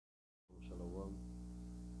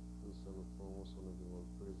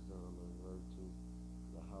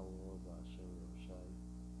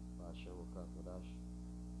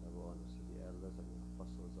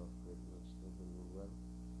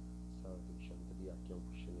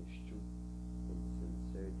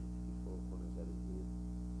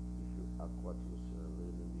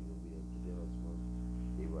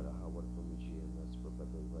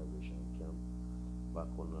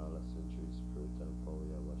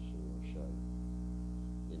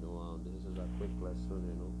lesson,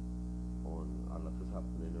 on a lot is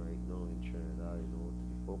happening right now in Trinidad, to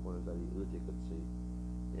the four corners of the earth, you could say,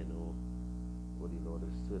 you know, what the Lord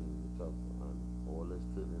is turning it up, and all is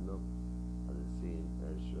turning up, as it's saying,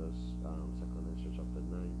 Ezra's, 2nd Ezra chapter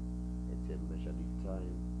 9, it said, measure the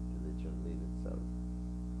time, diligently in itself.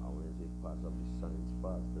 And when it says, pass of the science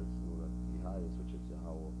pass, there's know that the highest, which is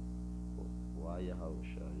Yahweh, but why Yahweh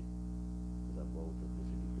Shai, is about the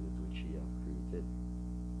physical which He has created.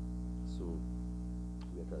 So,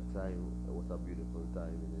 we at a time, what a beautiful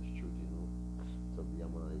time in His truth, to be a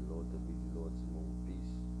man of the Lord, to be the Lord's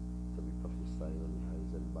mouthpiece, to be prophesying on the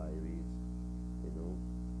highs and byways,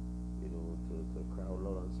 to cry out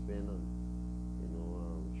loud and spare none,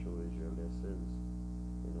 show Israel their sins,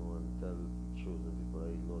 and tell chosen people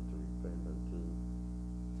of the Lord to repent and turn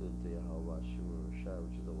to Yahweh Shemar Shai,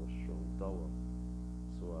 which is our strong tower.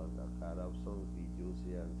 So I have some videos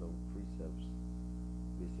here and some precepts,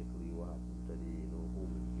 basically what happened to the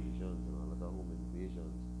home invasions, and all of the home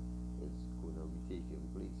invasions is going to be taking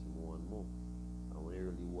place more and more. And when you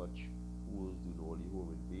really watch who was doing all the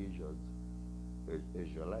home invasions,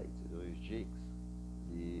 Israelites, it's Jakes.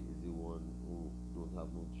 He is the one who don't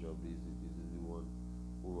have no job. This is the one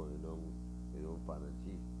who running down,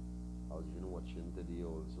 vanity. I was even watching today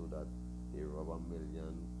also that they rob $1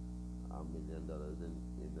 million in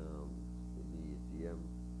the ATM.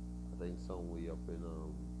 I think somewhere up in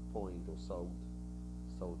Point or South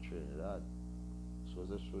Trinidad. So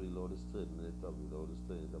it's just really Lord is turning it up. The Lord is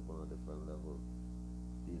turning it up on a different level.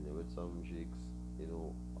 Dealing with some Jakes,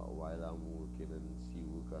 while I'm working and see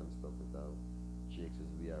work and stuff like that. Jakes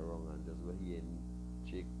is we are wrong, and just where he and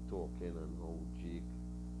Jake talking and how Jake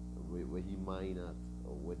where he mine at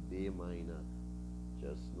or what they mine at,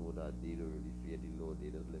 just know that they don't really fear the Lord.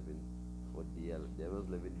 They just living for they was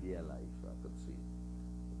living their life, I could say.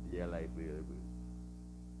 Their life really.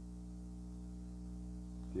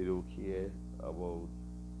 They don't care about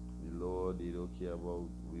the Lord, they don't care about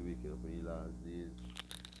we waking up in the last days.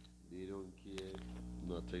 They don't care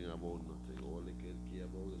nothing about nothing. All they can care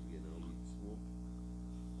about is getting a weed smoke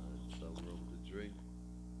and some rum to drink,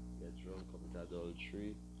 get drunk, commit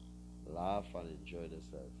adultery, laugh and enjoy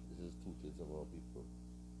themselves. This is two-thirds of our people.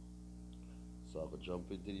 So I could jump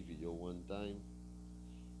into the video one time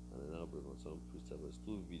and then I'll bring on some precepts. There's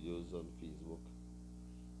two videos on Facebook.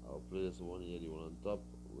 I'll play this one here, the one on top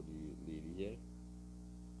with the lady here.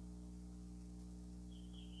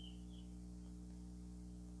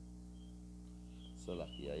 So like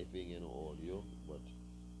yeah, if you ain't no audio, but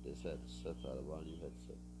they said set out a brand new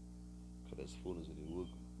headset. Because this phone is really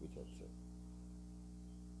work with headset.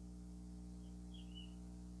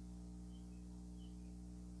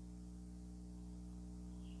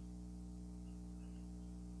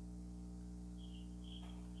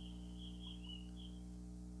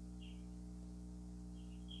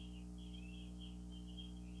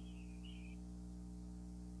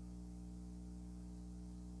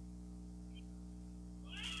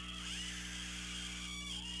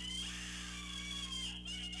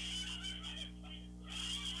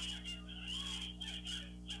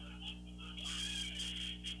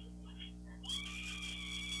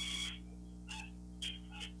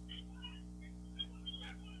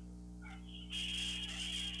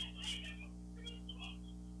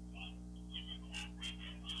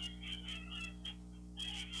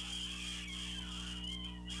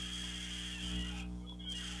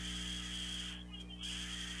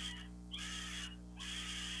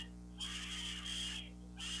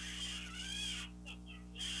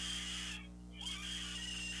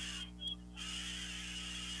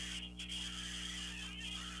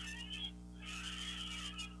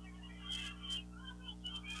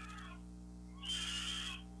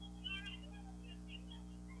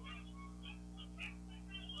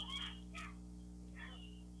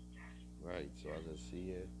 Right, so as I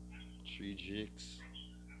see here, 3 Jakes,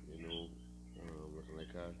 looking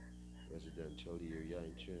like a residential area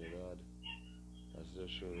in Trinidad. That's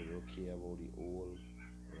just showing they don't care about the old,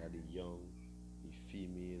 the young, the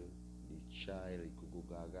female, the child, the cuckoo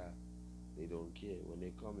gaga. They don't care. When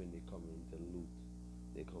they come in to loot.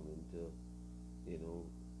 They come in to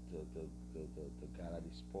gather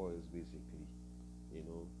the spoils basically,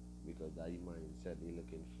 because that mindset they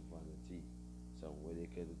looking for vanity. Somewhere they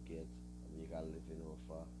can get make a living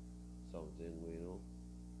off something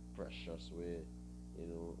precious where,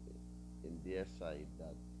 in their side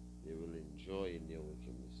that they will enjoy in their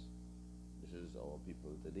wickedness. This is our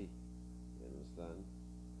people today. You understand?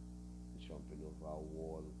 Jumping over a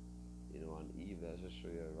wall, and Eve, let's just show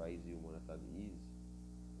you a rising woman at an ease.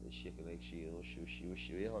 And shaking like she her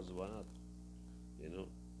husband up.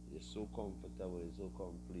 You're so comfortable, you're so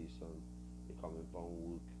complacent, They coming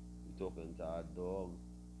from work. You talking to a dog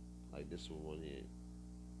like this woman here.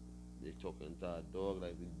 They talking to a dog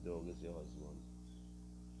like the dog is your husband.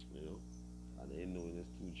 You know, and they know when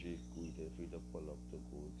it's too J waiting for you to pull up to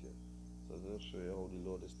go with you. So I'm gonna show you how the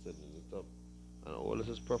Lord is turning it up. And all this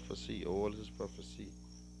is prophecy, all this is prophecy.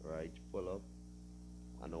 Right? Pull up.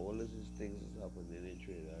 And all this is things is happening in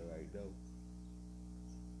Trinidad right now.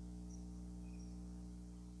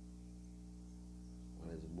 And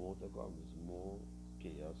there's more to come, there's more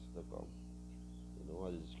chaos to come. You know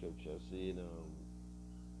what the scripture saying,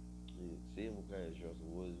 the same kind of trust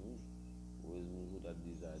who is who that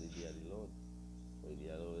desire the day of the Lord. For the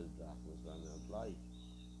other is darkness and not light.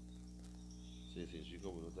 So since you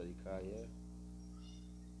come out of the car here,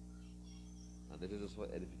 and this is just for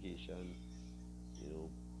edification, you know,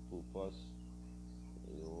 purpose,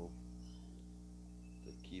 you know,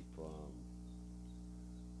 to keep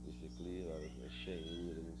basically sharing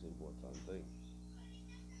with the most important thing.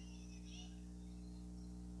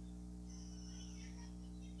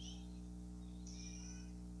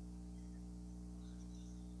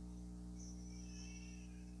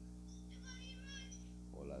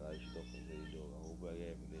 Or like I should open the door. I hope I get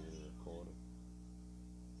everything in the recorder.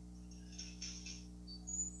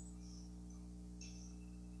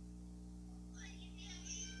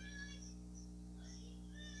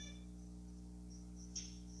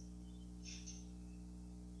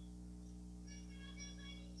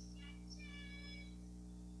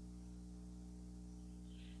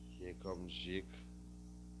 Here comes Jake.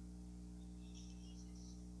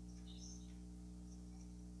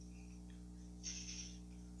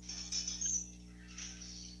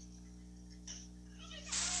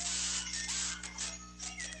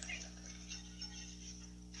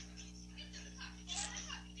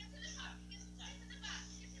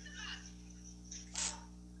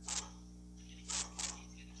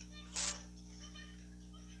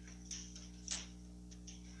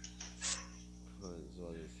 So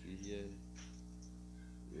you see here,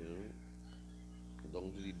 you know, down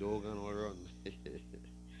to the dog and all run.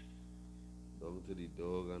 Down to the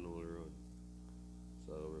dog and all run.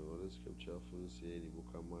 So we're going to scripture first here in the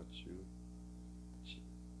book of Matthew,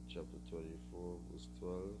 chapter 24, verse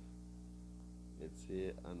 12. It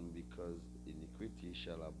says, and because iniquity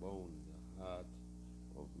shall abound, the heart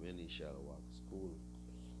of many shall wax cold.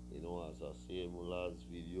 You know, as I say in my last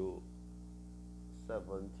video,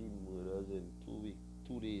 17 murders in 2 weeks,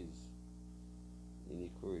 2 days in the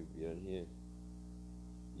Caribbean here.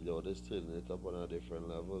 The Lord is turning it up on a different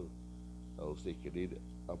level. I was taking it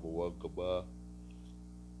Abu Wakaba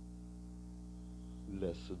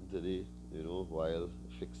lesson today, you know, while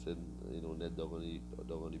fixing, you know, net down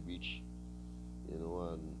on the beach, you know,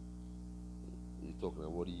 and he's talking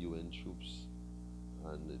about the UN troops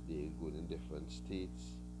and they going in different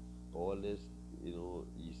states. All this, you know,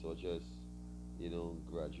 he suggests, you know,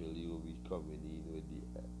 gradually will be coming in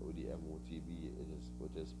with the MOTB,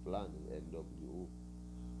 with his plan, NWO,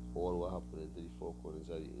 all what happened to the four corners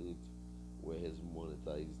of the earth, where his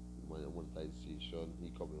monetization, he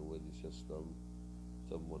coming with the system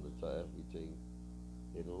to monitor everything,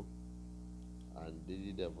 you know. And did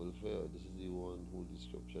the devil fail? This is the one who the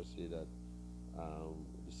scripture say that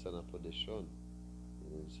the son of perdition, you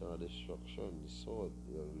know, the son of destruction, the sword,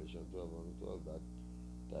 Revelation 12 and 12,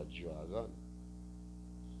 that dragon,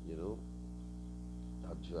 you know,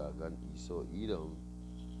 that dragon Esau Edom,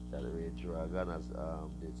 that way dragon as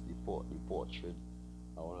the portrait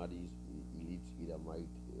of one of these elite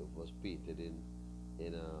Edomite was painted in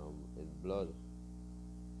blood,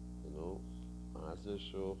 you know, and that's to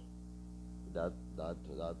show that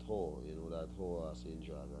whore, you know, that whore saying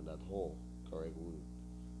dragon, that whore, correct word,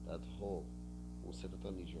 that whore who set it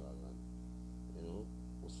on the dragon, you know,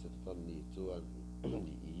 who set it on NATO and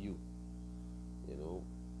the EU, you know,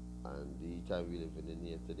 and the time we living in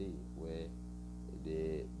here today, where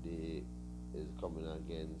they is coming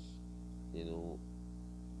against, you know,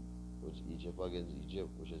 which Egypt against Egypt,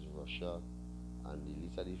 which is Russia, and the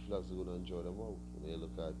least of the flags are going to enjoy them out. When you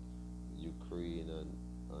look at Ukraine and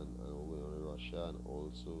we're going on with Russia, and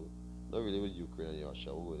also not really with Ukraine and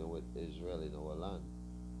Russia, we're going on with Israel in our land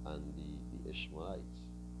and the Ishmaelites,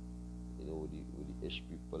 you know, with the Ish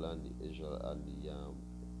people and the Israel and the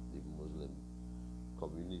Muslim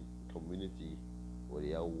community where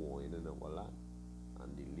they are warring in our land,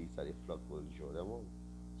 and the least of the flock will draw them out.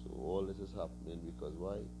 So all this is happening because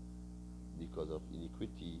why? Because of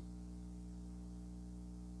iniquity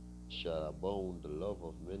shall abound, the love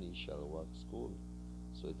of many shall wax cold.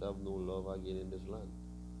 So it have no love again in this land.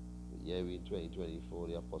 Yeah, we in 2024,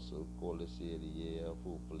 the apostle called this year the year of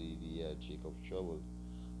hopefully the year Jacob's trouble.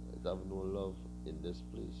 It have no love in this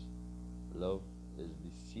place. love is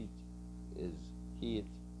deceit, is hate,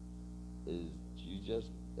 is you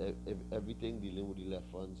just everything dealing with the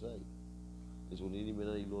left hand side. It's only the men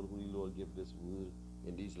of the Lord who the Lord give this word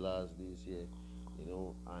in these last days here, and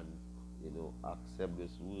accept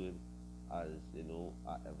this word as a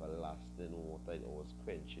everlasting water that was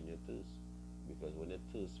quenching your thirst. Because when you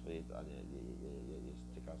thirst for it and you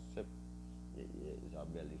take a sip, it's a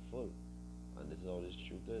belly full. And this is how this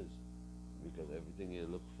truth is. Because everything you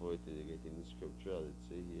look for it, you get in the scripture. It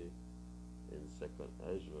say here in Second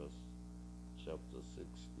Ezra chapter 16,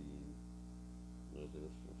 no, it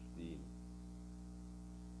is 15.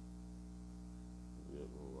 We have a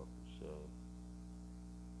Shah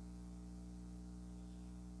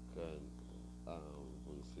Khan,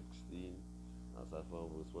 verse 16. As I found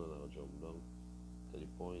verse 1, and I'll jump down to the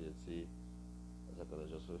point. It say, Second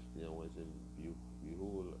Ezra 15, and when it say,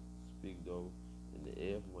 behold, speak thou in the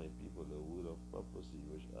ear of my people the word of prophecy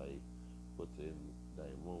which I put in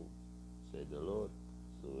thy mouth, said the Lord.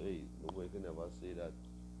 So, hey, nobody can ever say that,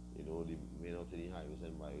 the men out in the highways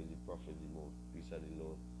and byways, the prophet, the mouthpiece of the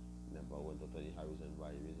Lord, never went out on the highways and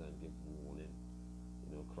byways and gave warning,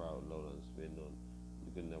 crowd loud and spin on.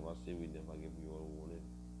 You can never say we never give you a warning.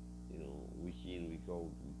 Week in, week out,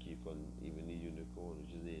 we keep on, even the unicorn,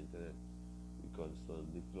 which is the internet, we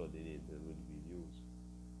constantly flooding the internet with videos.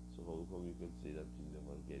 So how come you can say that you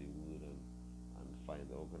never get a word and find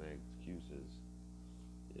all kind of excuses?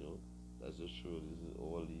 That's just true. This is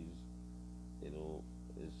all these,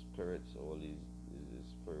 is spirits, all these is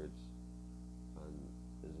spirits, and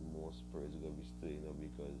there's more spirits gonna be stirring up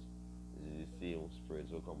because it's the same spirits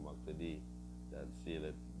will come back today that say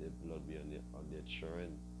that the blood be on their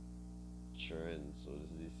churn. So this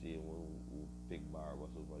is the same one who pick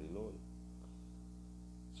Barabbas over the Lord.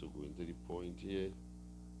 So going to the point here,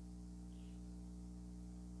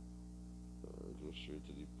 go straight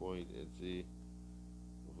to the point. It's a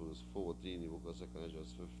verse 14, the book of 2 Ezra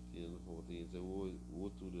 15 and 14. It says, woe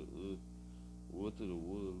to the earth, woe to the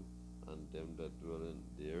world, and them that dwell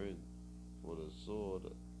therein, for the sword,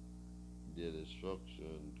 their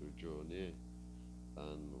destruction to draw near,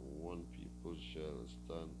 and one people shall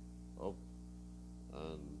stand up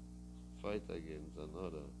and fight against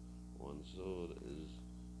another. One sword is,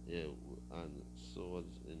 and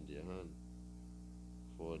swords in their hand,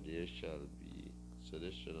 for there shall be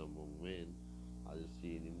sedition among men, as you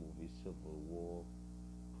see in the movie Civil War,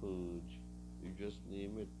 Purge, you just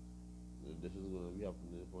name it. This is going to be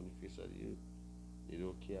happening on the face of the earth. They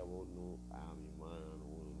don't care about no army man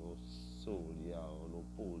or no soldier or no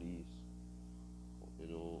police, or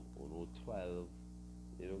no 12.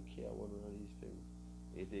 They don't care about none of these things.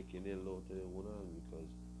 They taking their law to their own hand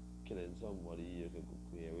because killing somebody you can go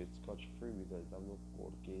clear with scotch free because it have no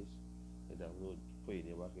court case. It have no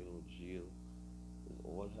putting you back in no jail. It's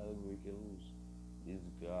all hell breaking loose. These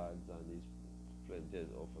guards and these plenty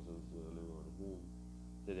of officers living on home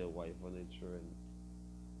to their wife and their children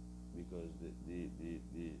because they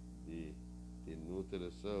know to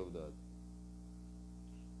themselves that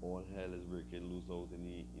all hell is breaking loose out in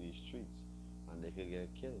the streets and they can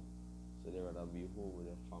get killed. So they rather be home with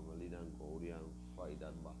their family than go there and fight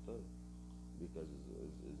that battle because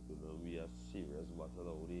it's going to be a serious battle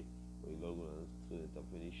out there where you're going to turn it up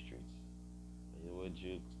in the streets. And you know what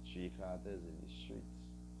Jake Carter's in the streets.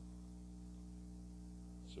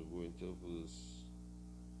 So going to verse,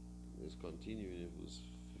 let's continue in verse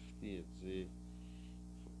 15. It say,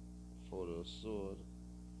 for the sword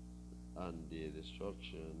and their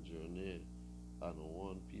destruction draw near, and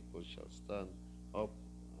one people shall stand up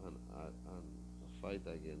and fight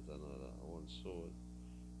against another, one sword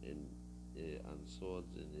and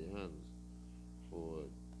swords in their hands, for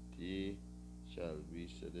they shall be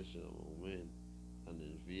sedition among men, and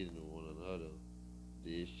invading one another.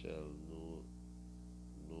 They shall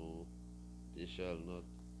they shall not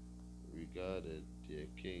regard their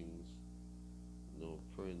kings, no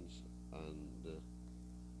prince, and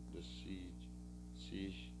the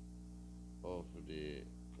siege of the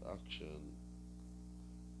action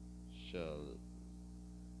shall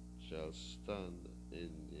stand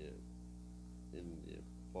in their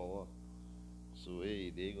power. So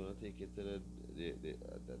hey, they gonna take it to the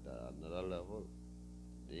another level.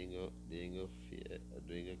 They ain't gonna fear,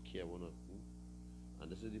 they ain't gonna care about nothing. And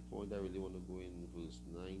this is the point I really want to go in verse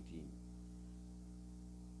 19.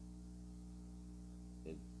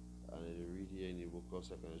 It, and I read here in the book of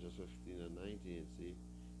 2 Ezra 15 and 19. It says,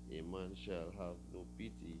 a man shall have no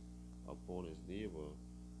pity upon his neighbor,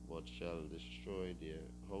 but shall destroy their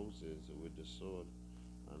houses with the sword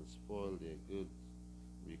and spoil their goods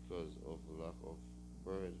because of lack of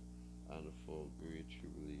bread and for great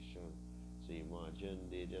tribulation. So you man religion,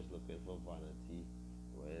 they just looking for vanity.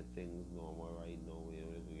 Where things normal right now, you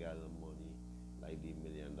know, if we got the money, like the $1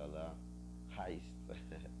 million heist,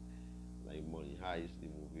 like Money Heist, the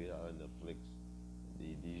movie on Netflix.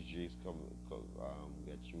 These Jakes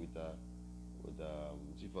get you with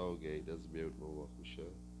see if I get that's me with my work for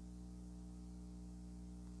sure.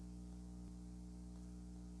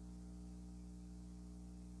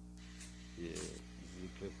 Yeah, this is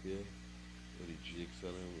a clip here with the Jakes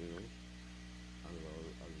on them, you know,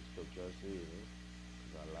 as the scripture say, you know,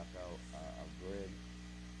 got lack of bread,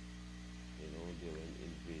 you know, they were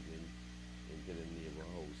invading into the neighbor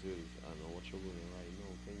houses, and what you're going right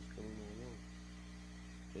now, things still normal.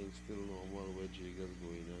 Things still normal where Jiggas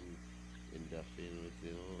going and interfering with,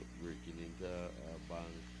 you know, breaking into a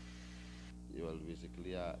bank. You well,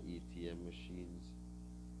 basically ATM machines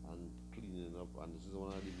and cleaning up, and this is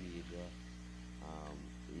one of the major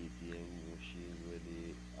ATM machines where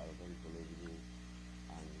they a lot of people like, you know,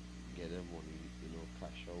 and get their money, you know,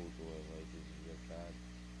 cash out or whatever it is with your card.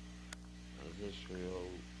 And it's just show you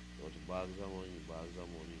how much bags of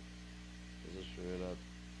money. It's just show you that,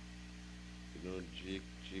 you know, Jake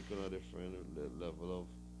on a different level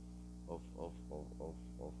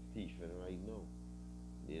of thieving right now.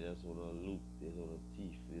 They just wanna loot, they just wanna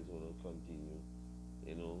thief, they just wanna continue,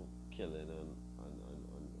 you know, killing and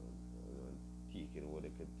taking what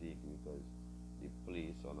they could take because the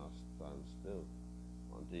place on a standstill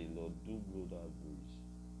until you Lord do blow that breeze.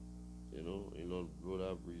 You know, you Lord blow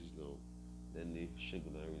that breeze now. Then the shit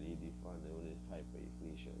gonna really define them when it's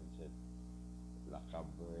hyperinflation. Said lack of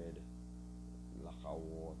bread, lack of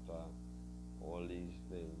water, all these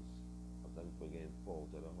things. As people getting pulled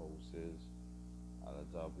to the houses, a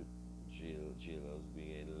lot of jailers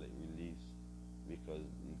being released because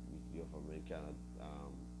the government cannot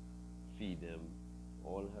feed them.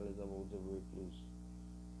 All hell is about to break loose.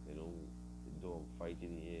 You know, the dog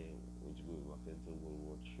fighting here, which goes back into World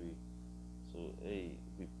War III. So, hey,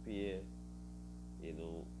 prepare, you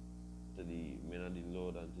know, to the men of the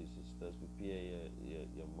Lord and to the sisters, prepare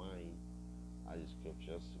your mind as the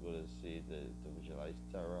scriptures going to say to visualize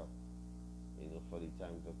terror, you know, for the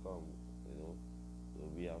time to come, you know.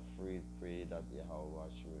 Don't be afraid, pray that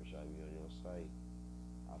Yahweh shall be on your side.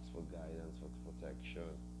 Ask for guidance, for protection.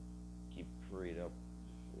 Keep prayed up,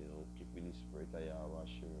 you know, keep in the spirit of Yahweh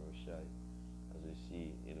shall. As we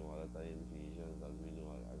see, you know, a lot of invasions, as we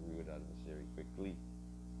know, I agree with that adversary quickly.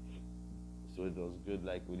 So it was good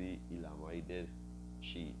like with the Elamite did.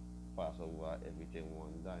 She passed over everything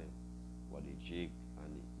one time. But the Jake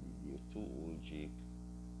and the two old Jake,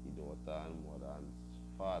 the daughter and mother and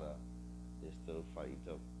father, they still fight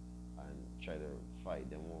up and try to fight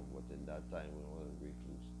them off. But in that time when it wasn't break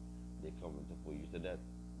loose, they come to put you to death.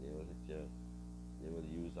 They will hit you, they will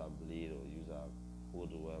use a blade or use a hood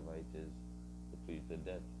or whatever it is to put you to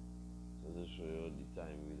death. So to show you the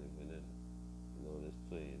time we live in, you know, this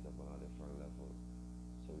thing is up on a different level.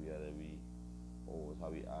 So we gotta be always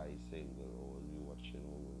have your eyes single, always be watching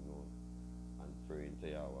what going on and praying to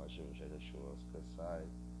Yahweh Hashem try to show us the side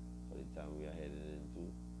for the time we are heading into,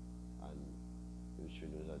 and which we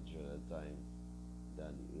know is a dreaded time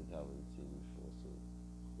that we haven't seen before. So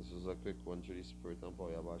this was a quick one through the spirit and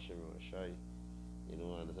power of Hashem Shai. You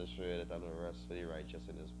know, and let's show you that I know rest for the righteous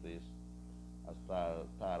in this place. As tired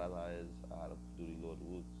as I is, I had to do the Lord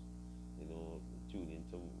works. You know, tune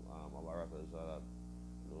into our rappers that,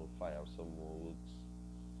 you know, fire up some more works.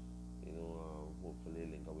 You know, hopefully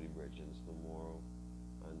link up with the brethren tomorrow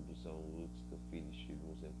and do some works to feed the sheep.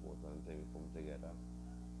 Most important thing, we come together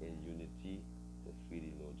in unity to feed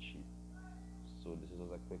the Lord sheep. So this is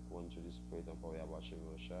just a quick one to the spirit of power of Hashem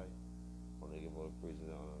Shai. I want to give all praise and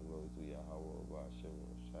honor and glory to Yahweh Hashem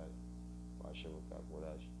Shai, Hashem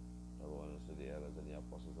Kakodash. I want to say the elders and the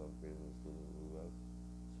apostles of praise and students who will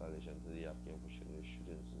salvation to the Akim for shooting